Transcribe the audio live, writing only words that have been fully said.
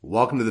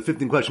Welcome to the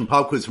 15th question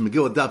pop quiz from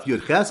Megillah Daf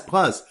Yud Ches,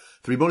 plus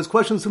 3 bonus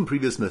questions from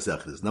previous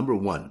Masechtas. Number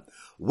 1.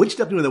 Which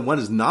Daf do you know that one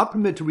is not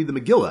permitted to read the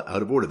Megillah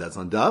out of order? That's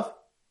on Daf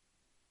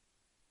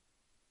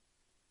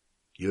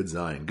Yud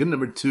Zayin. Good.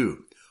 Number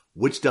 2.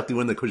 Which Daf do you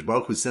know that Kosh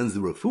Baruch Hu sends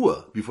the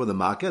Refuah before the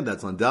Makkah?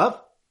 That's on Daf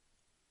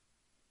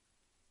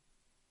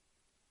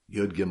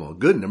Yud Gimel.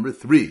 Good. Number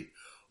 3.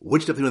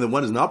 Which Daf do you know that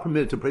one is not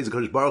permitted to praise the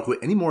Kosh Baruch Hu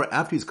anymore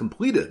after he's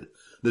completed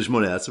the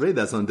Shemona Esrei?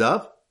 That's on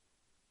Daf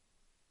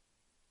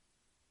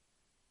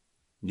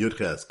Yud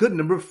Ches. Good.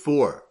 Number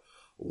 4.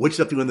 Which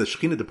Daf do you know that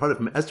the Shekhinah departed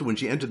from Esther when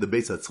she entered the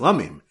Beis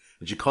HaTzlamim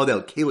and she called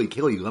out Keli,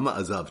 Keli, Lama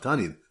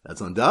Azavtani?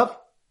 That's on Daf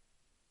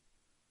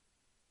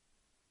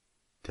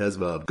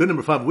Tezvav. Good.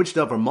 Number 5. Which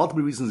Daf are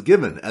multiple reasons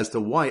given as to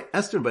why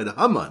Esther invited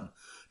Haman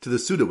to the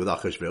Suda with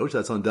Achashverosh?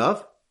 That's on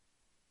Daf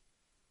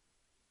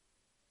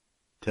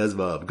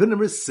Tezvav. Good.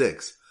 Number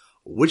 6.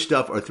 Which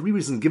Daf are 3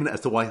 reasons given as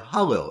to why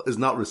Hallel is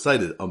not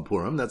recited on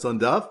Purim? That's on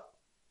Daf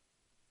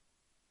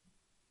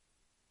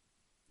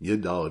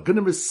Yadal. Good.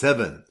 Number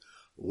 7.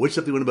 Which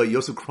Daf do you know about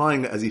Yosef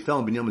crying as he fell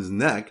on Binyamin's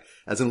neck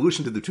as an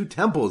allusion to the 2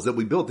 temples that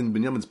we built in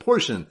Binyamin's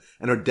portion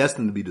and are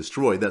destined to be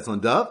destroyed? That's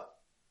on Daf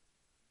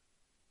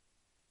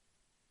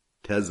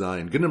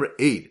Tezayin. Good. Number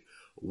 8.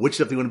 Which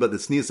Daf do you know about the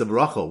Sneas of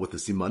Rachel with the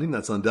Simanim?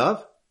 That's on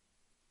Daf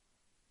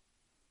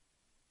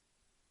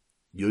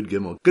Yud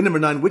Gimel. Good. Number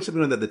 9. Which Daf do you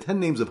know that the 10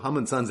 names of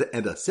Haman's sons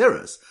and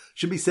Aseres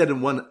should be said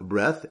in one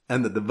breath,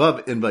 and that the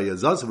Vav in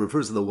Vayazaz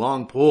refers to the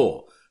long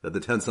pole that the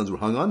 10 sons were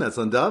hung on? That's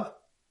on Daf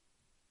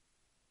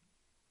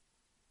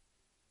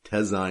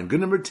Tezayin.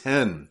 Good. Number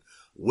 10.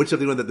 Which Daf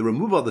do you know that the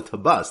removal of the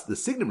tabas, the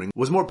signet ring,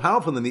 was more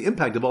powerful than the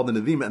impact of all the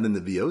Nevi'im and the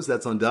Nevios?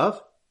 That's on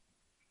Daf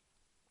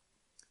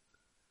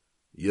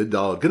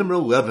Yadal. Good. Number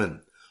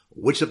 11.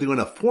 Which Daf do you know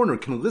that a foreigner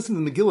can listen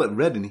to the Megillah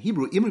read in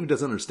Hebrew even if he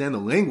doesn't understand the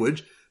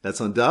language? That's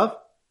on Daf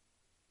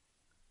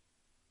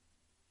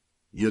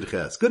Yud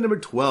Ches. Good. Number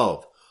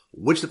 12.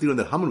 Which Daf do you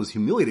know that Haman was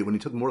humiliated when he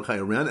took Mordechai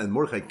around and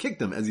Mordechai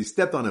kicked him as he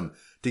stepped on him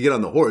to get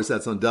on the horse?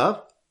 That's on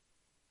Daf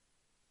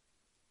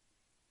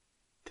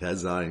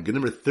Tezayin. Good.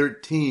 Number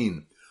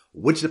 13.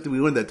 Which Daf do we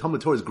learn that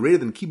Talmud Torah is greater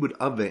than Kibud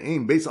Av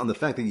Ve'em based on the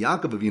fact that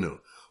Yaakov Avinu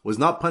was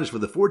not punished for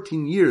the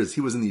 14 years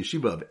he was in the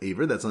yeshiva of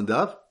Aver? That's on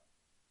Daf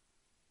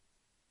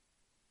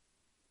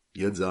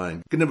Yud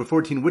Zayin. Good. Number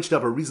 14. Which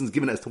Daf are reasons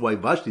given as to why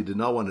Vashti did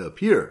not want to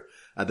appear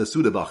at the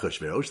Suda of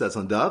Achashverosh? That's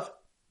on Daf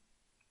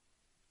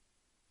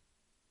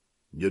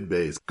Yud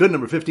Beis. Good.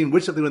 Number 15.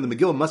 Which Daf do we learn the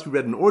Megillah must be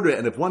read in order,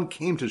 and if one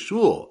came to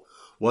shul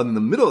while in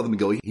the middle of the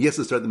Megillah, he has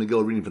to start the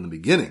Megillah reading from the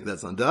beginning?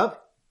 That's on Daf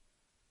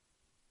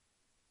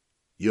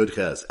Yud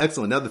Ches.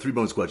 Excellent. Now the 3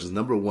 bonus questions.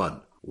 Number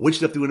 1. Which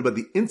Daf do we learn about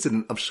the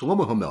incident of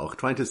Shlomo HaMelech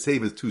trying to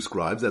save his 2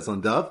 scribes? That's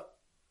on Daf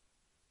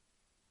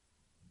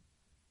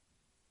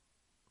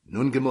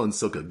Nun Gimel and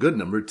Sukkah. Good.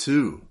 Number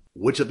 2.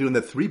 Which Daf do we learn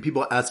that 3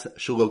 people asked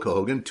Shiloh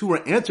Kahogan, 2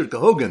 were answered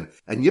Kahogan,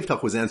 and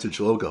Yiftach was answered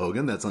Shiloh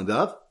Kahogan? That's on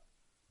Daf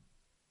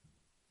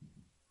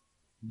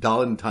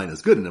Dalet and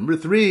Tainus. Good. Number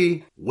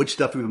 3. Which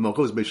Daf do we have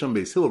Malchos Beisham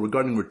Beis Hillel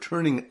regarding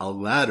returning a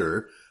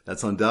ladder?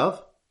 That's on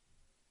Daf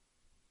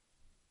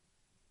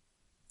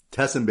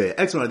Tes and Bey.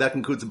 Excellent. That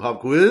concludes the pop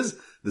quiz.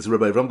 This is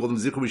Rabbi Avram Golden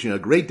Zichur wishing you a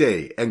great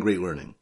day and great learning.